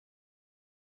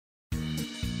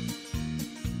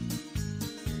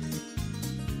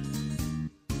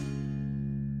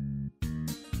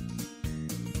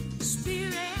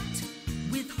Spirit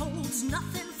withholds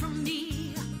nothing from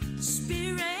me.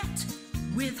 Spirit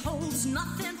withholds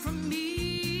nothing from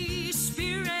me.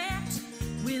 Spirit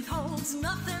withholds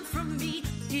nothing from me.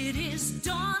 It is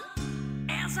done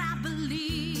as I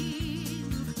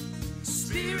believe.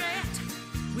 Spirit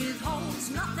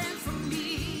withholds nothing from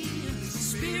me.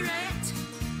 Spirit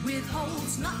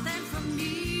withholds nothing from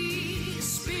me.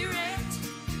 Spirit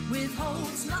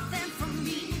withholds nothing from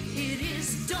me. It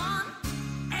is done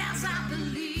as I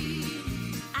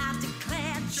believe. I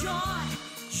declare joy,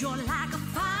 joy like a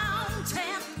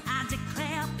fountain. I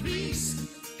declare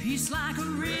peace, peace like a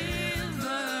river.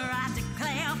 I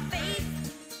declare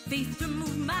faith, faith to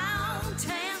move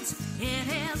mountains.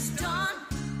 It is done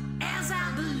as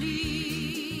I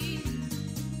believe.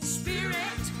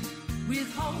 Spirit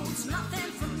withholds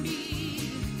nothing from me.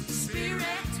 Spirit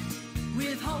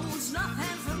withholds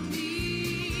nothing from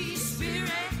me.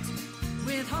 Spirit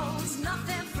withholds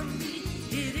nothing from me.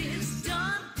 It is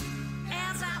done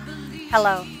as I believe.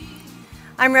 Hello,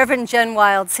 I'm Reverend Jen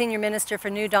Wild, Senior Minister for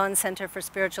New Dawn Center for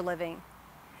Spiritual Living.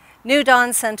 New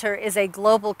Dawn Center is a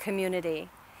global community,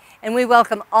 and we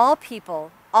welcome all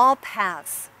people, all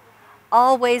paths,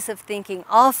 all ways of thinking,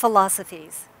 all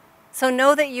philosophies. So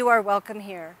know that you are welcome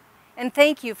here, and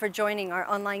thank you for joining our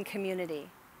online community.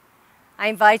 I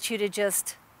invite you to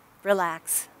just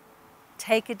relax,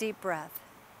 take a deep breath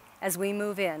as we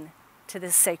move in to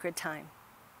this sacred time.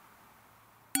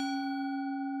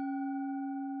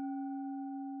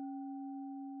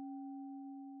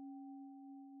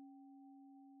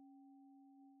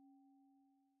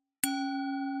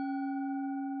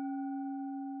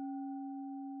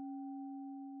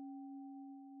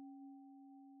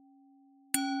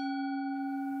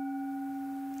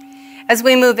 As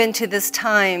we move into this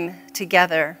time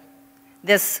together,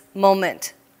 this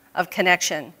moment of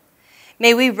connection,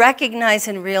 may we recognize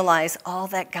and realize all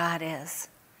that God is.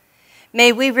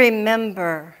 May we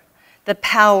remember the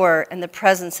power and the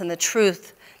presence and the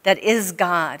truth that is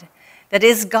God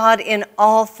in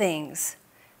all things,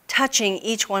 touching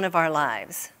each one of our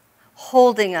lives,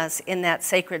 holding us in that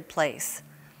sacred place,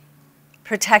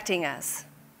 protecting us,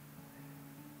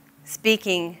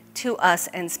 speaking to us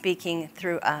and speaking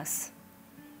through us.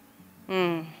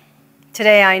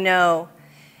 Today I know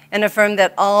and affirm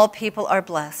that all people are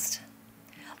blessed.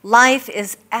 Life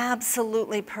is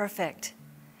absolutely perfect.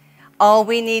 All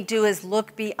we need to do is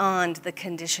look beyond the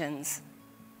conditions.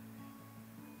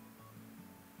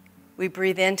 We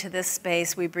breathe into this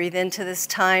space, we breathe into this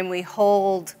time, we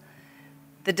hold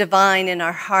the divine in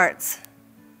our hearts,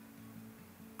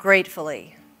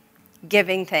 gratefully,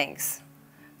 giving thanks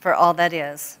for all that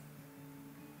is.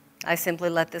 I simply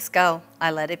let this go,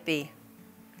 I let it be,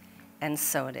 and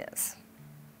so it is.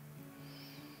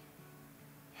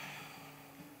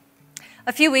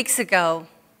 A few weeks ago,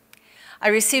 I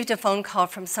received a phone call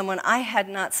from someone I had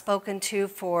not spoken to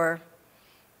for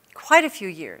quite a few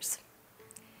years.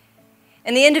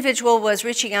 And the individual was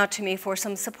reaching out to me for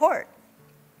some support.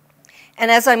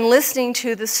 And as I'm listening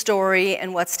to the story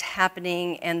and what's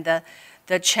happening and the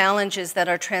challenges that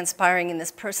are transpiring in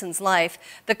this person's life,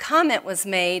 the comment was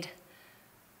made,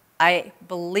 "I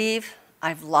believe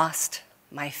I've lost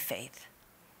my faith."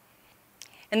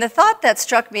 And the thought that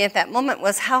struck me at that moment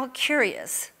was how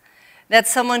curious that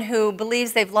someone who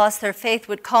believes they've lost their faith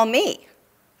would call me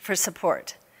for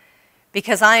support,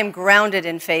 because I am grounded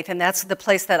in faith, and that's the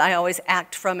place that I always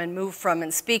act from and move from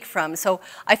and speak from. So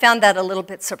I found that a little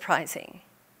bit surprising.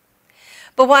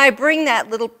 But why I bring that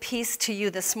little piece to you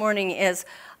this morning is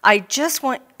I just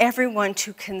want everyone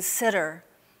to consider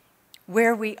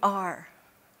where we are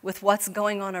with what's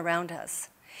going on around us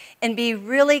and be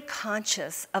really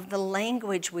conscious of the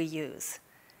language we use.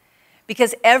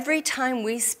 Because every time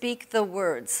we speak the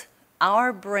words,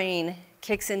 our brain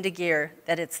kicks into gear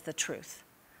that it's the truth.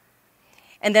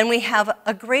 And then we have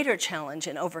a greater challenge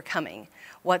in overcoming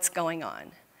what's going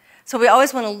on. So we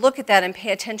always want to look at that and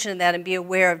pay attention to that and be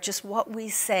aware of just what we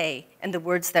say and the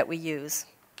words that we use.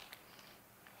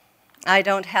 I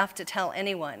don't have to tell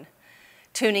anyone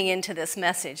tuning into this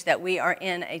message that we are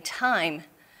in a time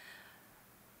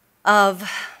of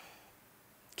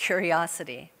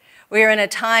curiosity. We are in a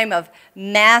time of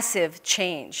massive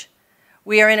change.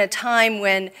 We are in a time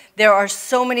when there are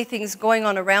so many things going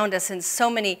on around us and so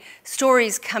many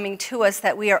stories coming to us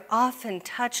that we are often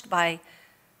touched by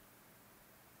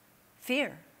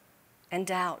fear and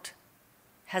doubt,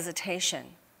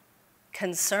 hesitation,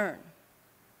 concern.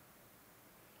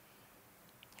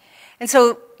 And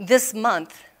so this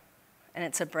month, and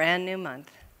it's a brand new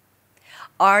month,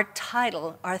 our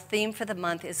title, our theme for the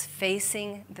month is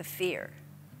Facing the Fear.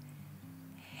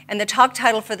 And the talk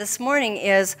title for this morning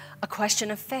is A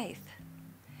Question of Faith.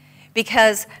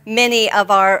 because many of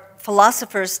our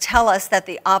philosophers tell us that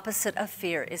the opposite of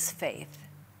fear is faith.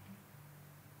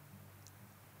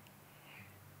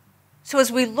 So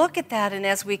as we look at that and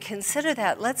as we consider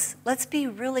that, let's be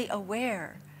really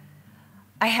aware.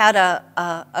 I had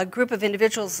a group of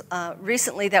individuals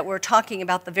recently that were talking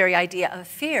about the very idea of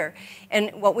fear.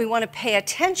 And what we want to pay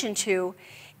attention to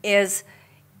is,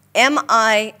 am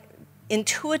I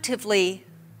intuitively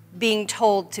being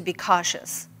told to be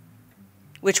cautious,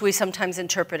 which we sometimes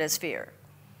interpret as fear?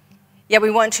 Yet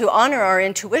we want to honor our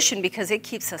intuition because it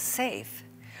keeps us safe.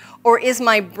 Or is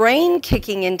my brain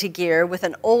kicking into gear with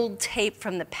an old tape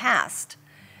from the past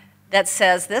that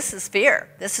says, this is fear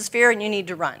and you need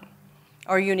to run,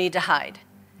 or you need to hide?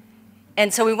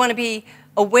 And so we want to be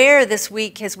aware this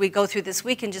week as we go through this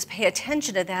week and just pay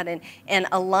attention to that and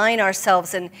align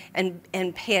ourselves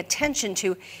and pay attention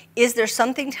to, is there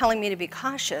something telling me to be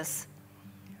cautious,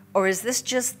 or is this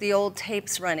just the old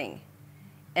tapes running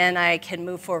and I can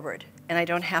move forward and I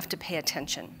don't have to pay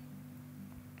attention?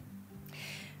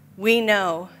 We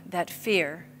know that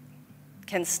fear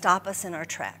can stop us in our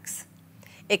tracks.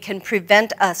 It can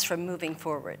prevent us from moving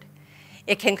forward.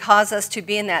 It can cause us to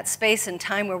be in that space and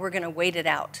time where we're going to wait it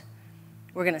out.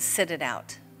 We're going to sit it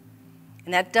out.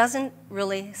 And that doesn't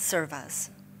really serve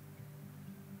us.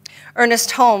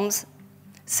 Ernest Holmes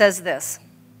says this: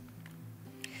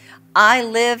 I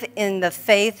live in the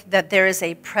faith that there is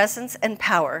a presence and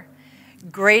power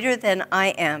greater than I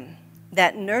am,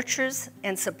 that nurtures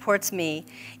and supports me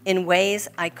in ways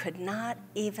I could not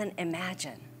even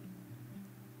imagine.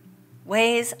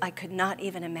 Ways I could not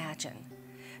even imagine.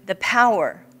 The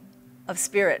power of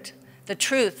spirit, the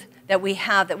truth that we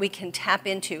have, that we can tap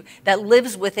into, that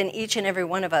lives within each and every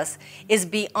one of us, is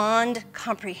beyond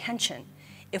comprehension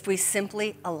if we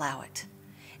simply allow it.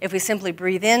 If we simply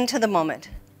breathe into the moment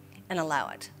and allow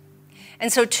it.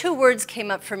 And so 2 words came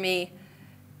up for me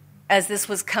as this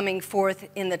was coming forth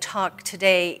in the talk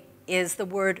today, is the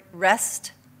word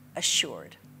rest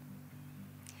assured.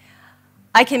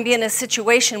 I can be in a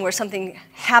situation where something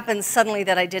happens suddenly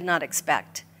that I did not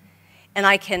expect. And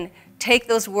I can take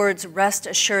those words, rest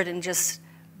assured, and just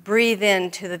breathe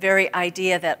into the very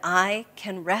idea that I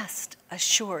can rest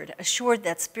assured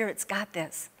that Spirit's got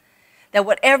this. That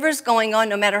whatever's going on,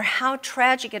 no matter how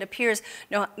tragic it appears,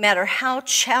 no matter how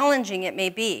challenging it may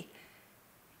be,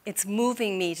 it's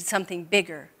moving me to something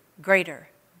bigger, greater,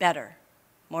 better,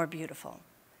 more beautiful.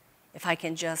 If I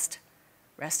can just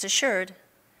rest assured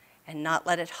and not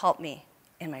let it halt me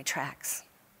in my tracks.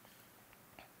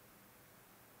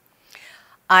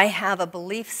 I have a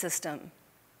belief system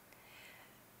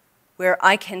where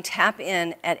I can tap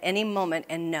in at any moment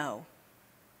and know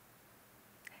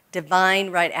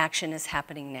divine right action is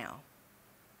happening now,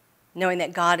 knowing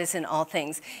that God is in all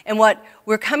things. And what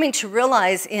we're coming to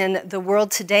realize in the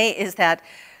world today is that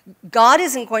God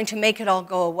isn't going to make it all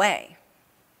go away.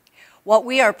 What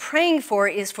we are praying for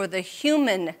is for the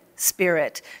human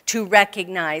spirit to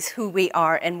recognize who we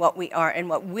are and what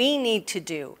we need to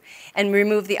do, and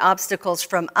remove the obstacles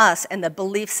from us and the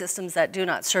belief systems that do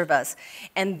not serve us.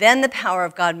 And then the power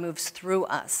of God moves through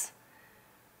us.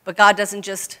 But God doesn't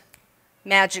just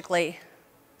magically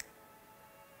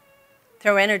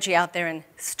throw energy out there and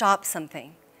stop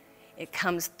something. It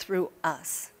comes through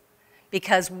us.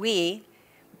 Because we,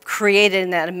 created in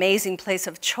that amazing place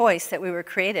of choice that we were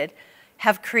created,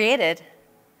 have created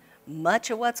much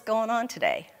of what's going on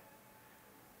today,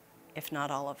 if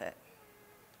not all of it.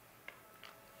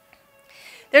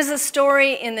 There's a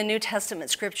story in the New Testament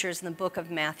scriptures in the book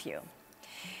of Matthew.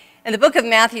 And the book of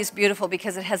Matthew is beautiful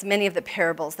because it has many of the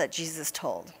parables that Jesus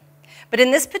told. But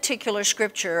in this particular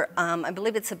scripture, I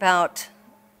believe it's about,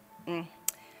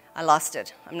 I lost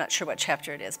it. I'm not sure what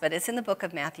chapter it is, but it's in the book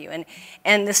of Matthew.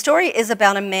 And the story is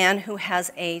about a man who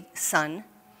has a son,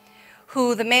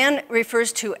 who the man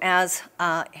refers to as,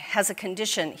 has a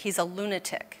condition. He's a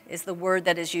lunatic, is the word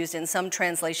that is used in some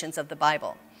translations of the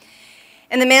Bible.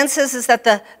 And the man says is that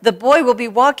the boy will be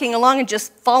walking along and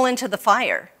just fall into the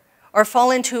fire or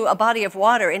fall into a body of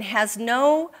water and has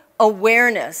no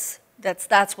awareness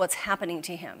that's what's happening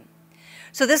to him.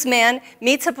 So this man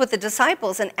meets up with the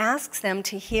disciples and asks them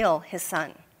to heal his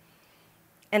son.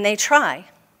 And they try,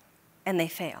 and they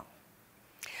fail.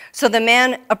 So the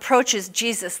man approaches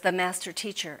Jesus, the master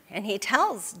teacher, and he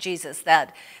tells Jesus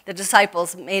that the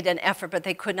disciples made an effort, but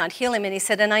they could not heal him. And he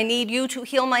said, and I need you to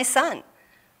heal my son.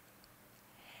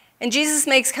 And Jesus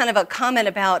makes kind of a comment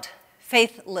about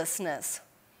faithlessness.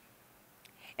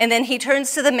 And then he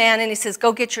turns to the man and he says,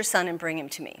 go get your son and bring him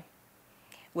to me,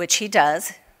 which he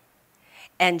does.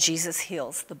 And Jesus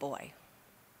heals the boy.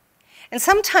 And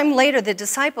sometime later, the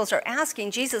disciples are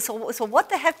asking Jesus, so what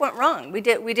the heck went wrong? We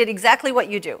did exactly what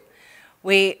you do.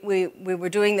 We were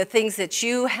doing the things that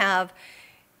you have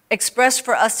expressed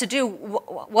for us to do.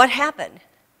 What happened?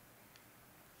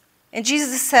 And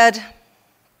Jesus said,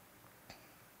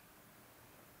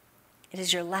 it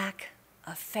is your lack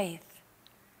of faith.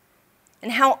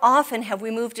 And how often have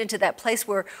we moved into that place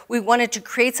where we wanted to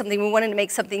create something, we wanted to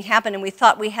make something happen, and we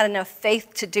thought we had enough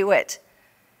faith to do it.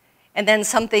 And then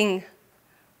something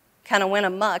kind of went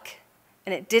amok,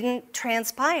 and it didn't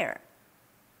transpire.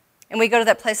 And we go to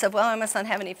that place of, well, I must not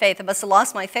have any faith. I must have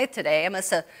lost my faith today. I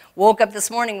must have woke up this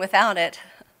morning without it.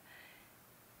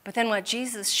 But then what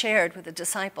Jesus shared with the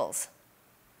disciples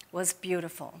was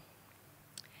beautiful.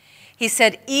 He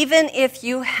said, even if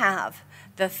you have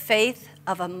the faith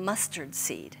of a mustard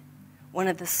seed, one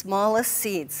of the smallest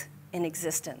seeds in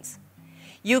existence,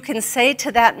 you can say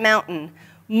to that mountain,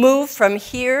 move from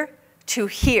here to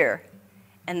here,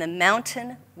 and the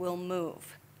mountain will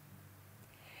move.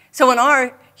 So in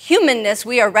our humanness,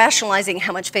 we are rationalizing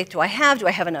how much faith do I have? Do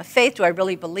I have enough faith? Do I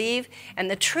really believe? And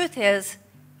the truth is,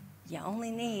 you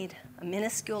only need a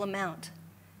minuscule amount,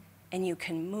 and you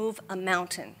can move a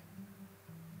mountain.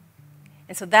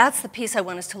 And so that's the piece I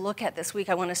want us to look at this week.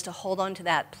 I want us to hold on to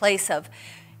that place of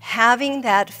having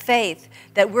that faith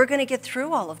that we're going to get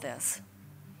through all of this.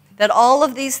 That all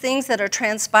of these things that are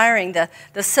transpiring, the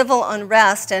civil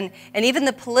unrest and even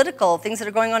the political things that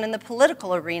are going on in the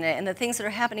political arena and the things that are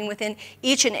happening within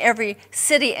each and every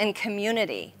city and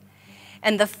community,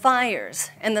 and the fires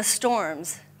and the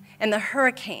storms and the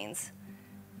hurricanes,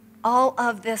 all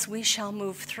of this we shall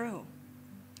move through.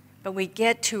 But we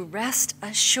get to rest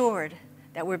assured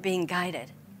that we're being guided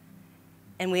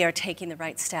and we are taking the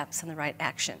right steps and the right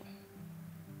action.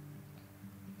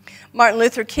 Martin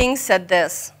Luther King said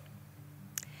this,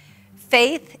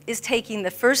 faith is taking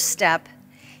the first step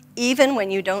even when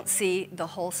you don't see the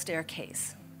whole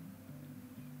staircase.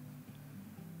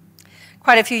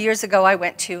 Quite a few years ago, I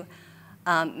went to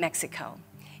Mexico,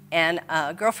 and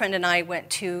a girlfriend and I went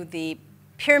to the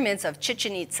pyramids of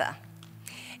Chichen Itza.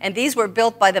 And these were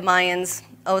built by the Mayans,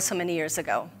 so many years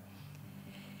ago.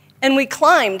 And we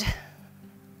climbed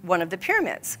one of the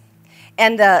pyramids.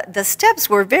 And the steps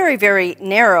were very, very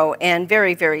narrow and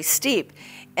very, very steep.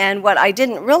 And what I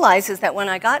didn't realize is that when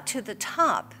I got to the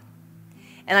top,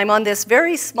 and I'm on this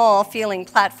very small feeling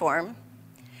platform,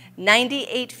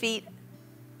 98 feet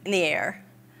in the air,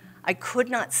 I could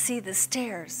not see the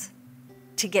stairs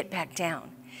to get back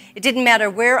down. It didn't matter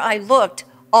where I looked,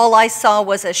 all I saw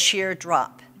was a sheer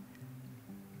drop.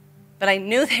 But I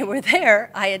knew they were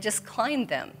there. I had just climbed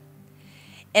them.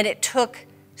 And it took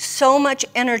so much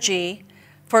energy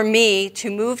for me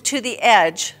to move to the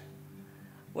edge,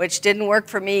 which didn't work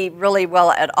for me really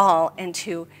well at all, and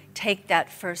to take that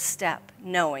first step,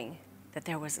 knowing that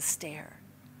there was a stair.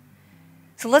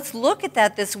 So let's look at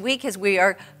that this week as we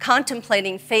are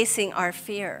contemplating facing our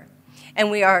fear.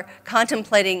 And we are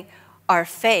contemplating our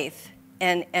faith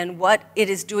and what it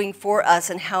is doing for us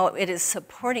and how it is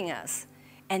supporting us.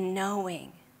 And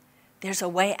knowing there's a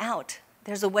way out,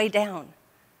 there's a way down.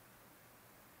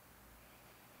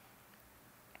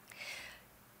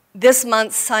 This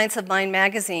month's Science of Mind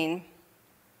magazine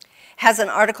has an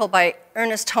article by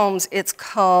Ernest Holmes. It's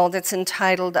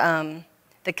entitled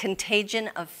The Contagion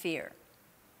of Fear.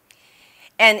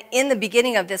 And in the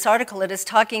beginning of this article, it is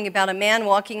talking about a man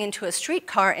walking into a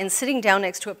streetcar and sitting down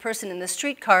next to a person in the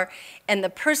streetcar, and the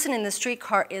person in the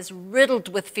streetcar is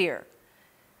riddled with fear,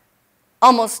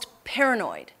 almost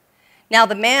paranoid. Now,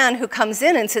 the man who comes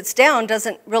in and sits down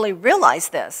doesn't really realize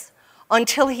this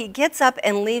until he gets up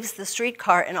and leaves the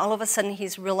streetcar, and all of a sudden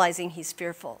he's realizing he's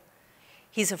fearful.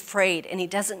 He's afraid, and he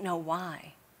doesn't know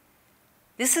why.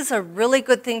 This is a really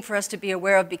good thing for us to be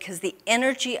aware of because the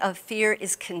energy of fear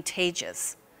is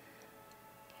contagious.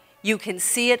 You can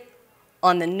see it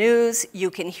on the news. You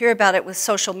can hear about it with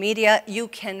social media. You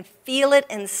can feel it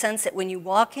and sense it when you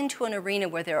walk into an arena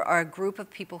where there are a group of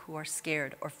people who are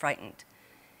scared or frightened.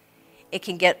 It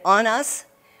can get on us.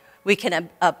 We can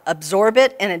absorb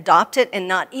it and adopt it and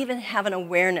not even have an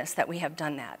awareness that we have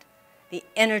done that. The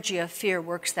energy of fear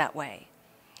works that way.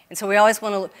 And so we always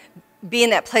want to be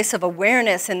in that place of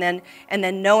awareness and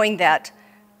then knowing that,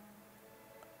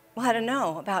 well, I don't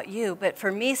know about you, but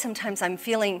for me, sometimes I'm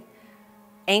feeling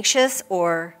anxious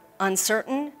or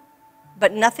uncertain,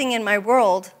 but nothing in my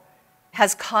world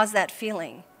has caused that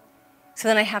feeling. So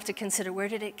then I have to consider, where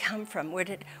did it come from? Where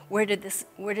did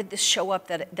this show up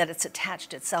that it's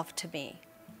attached itself to me?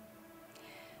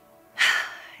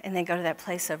 And then go to that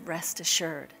place of rest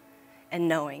assured and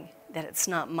knowing that it's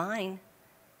not mine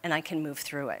and I can move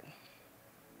through it.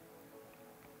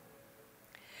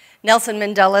 Nelson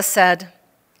Mandela said,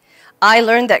 "I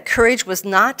learned that courage was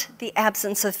not the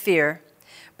absence of fear,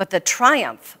 but the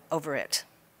triumph over it.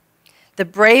 The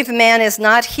brave man is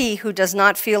not he who does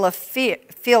not feel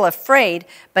afraid,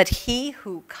 but he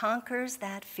who conquers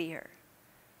that fear."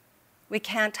 We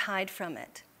can't hide from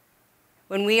it.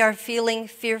 When we are feeling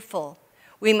fearful,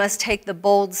 we must take the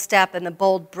bold step and the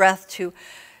bold breath to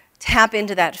tap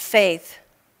into that faith,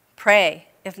 pray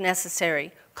if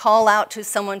necessary, call out to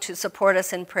someone to support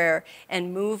us in prayer,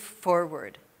 and move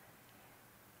forward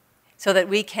so that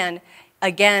we can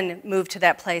again move to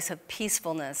that place of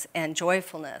peacefulness and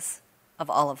joyfulness of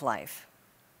all of life.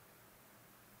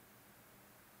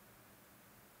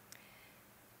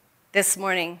 This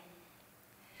morning,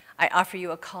 I offer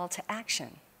you a call to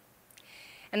action.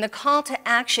 And the call to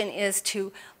action is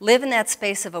to live in that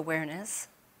space of awareness,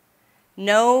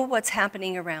 know what's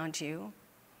happening around you,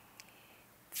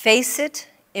 face it,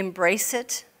 embrace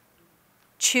it,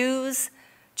 choose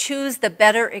the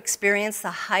better experience,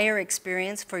 the higher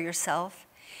experience for yourself,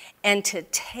 and to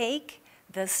take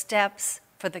the steps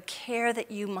for the care that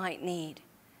you might need.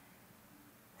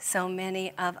 So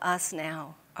many of us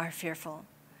now are fearful.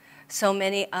 So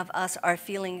many of us are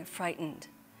feeling frightened.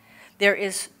 There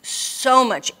is so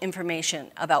much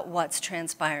information about what's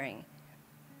transpiring.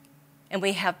 And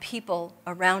we have people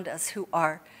around us who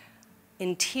are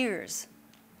in tears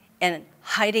and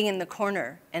hiding in the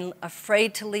corner and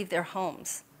afraid to leave their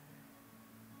homes.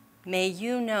 May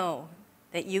you know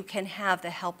that you can have the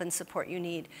help and support you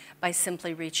need by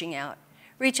simply reaching out.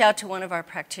 Reach out to one of our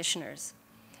practitioners.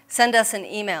 Send us an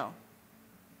email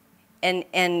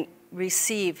and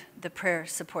receive the prayer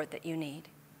support that you need.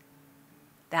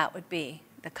 That would be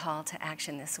the call to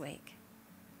action this week.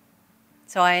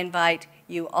 So I invite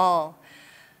you all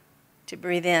to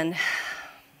breathe in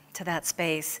to that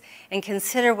space and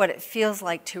consider what it feels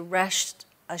like to rest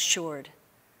assured,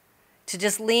 to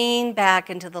just lean back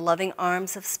into the loving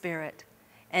arms of Spirit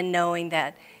and knowing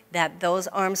that those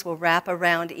arms will wrap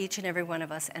around each and every one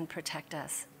of us and protect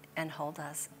us and hold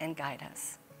us and guide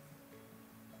us.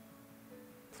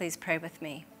 Please pray with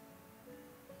me.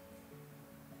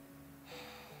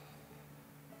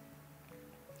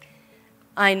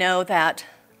 I know that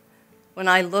when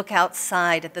I look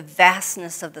outside at the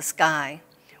vastness of the sky,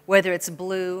 whether it's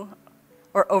blue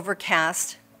or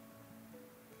overcast,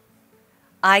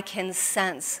 I can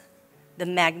sense the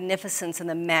magnificence and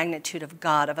the magnitude of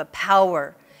God, of a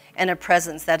power and a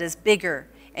presence that is bigger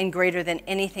and greater than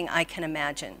anything I can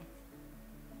imagine.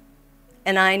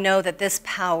 And I know that this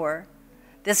power,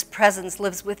 this presence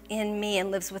lives within me and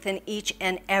lives within each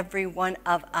and every one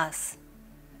of us.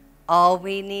 All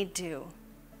we need do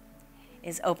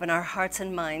is open our hearts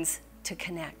and minds to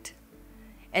connect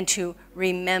and to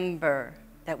remember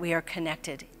that we are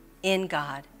connected in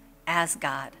God, as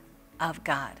God, of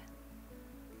God.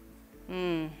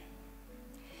 And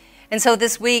so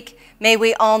this week, may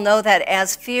we all know that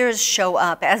as fears show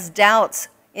up, as doubts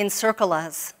encircle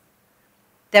us,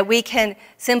 that we can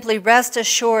simply rest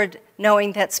assured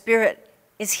knowing that Spirit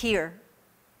is here.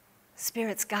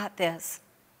 Spirit's got this.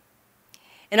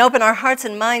 And open our hearts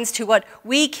and minds to what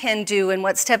we can do and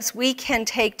what steps we can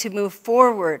take to move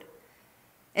forward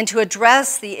and to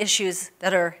address the issues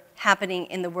that are happening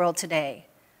in the world today.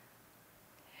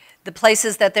 The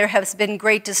places that there has been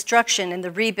great destruction and the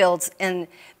rebuilds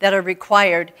that are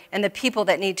required and the people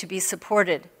that need to be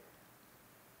supported.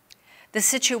 The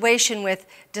situation with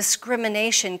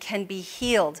discrimination can be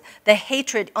healed. The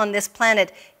hatred on this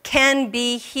planet can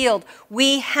be healed.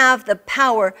 We have the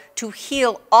power to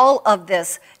heal all of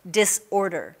this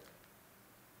disorder.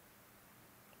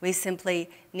 We simply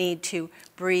need to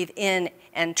breathe in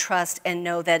and trust and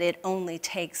know that it only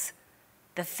takes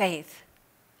the faith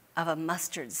of a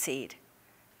mustard seed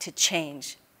to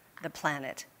change the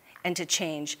planet and to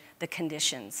change the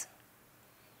conditions.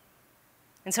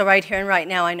 And so right here and right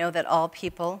now, I know that all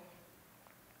people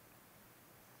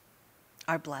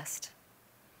are blessed.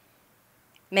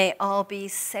 May all be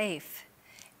safe,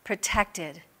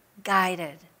 protected,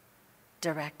 guided,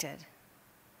 directed.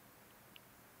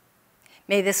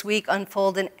 May this week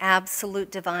unfold in absolute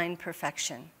divine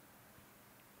perfection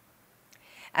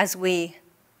as we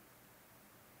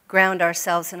ground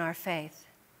ourselves in our faith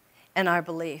and our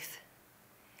belief,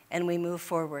 and we move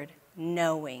forward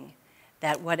knowing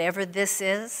that whatever this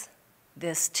is,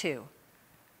 this too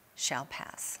shall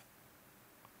pass.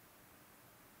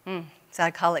 So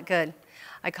I call it good.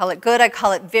 I call it good. I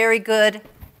call it very good.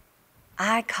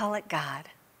 I call it God.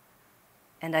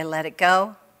 And I let it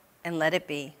go and let it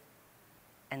be.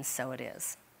 And so it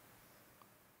is.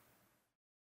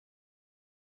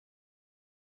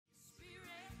 Spirit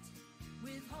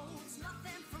withholds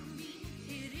nothing from me.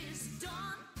 It is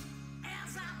done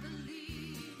as I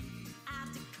believe. I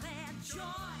declare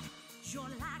joy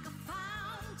like a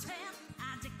fountain.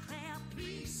 I declare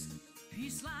peace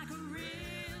like a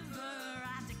river.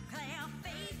 I declare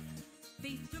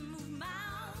faith to move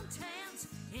mountains.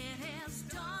 It has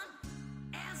done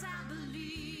as I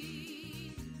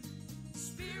believe.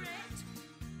 Spirit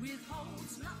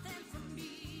withholds nothing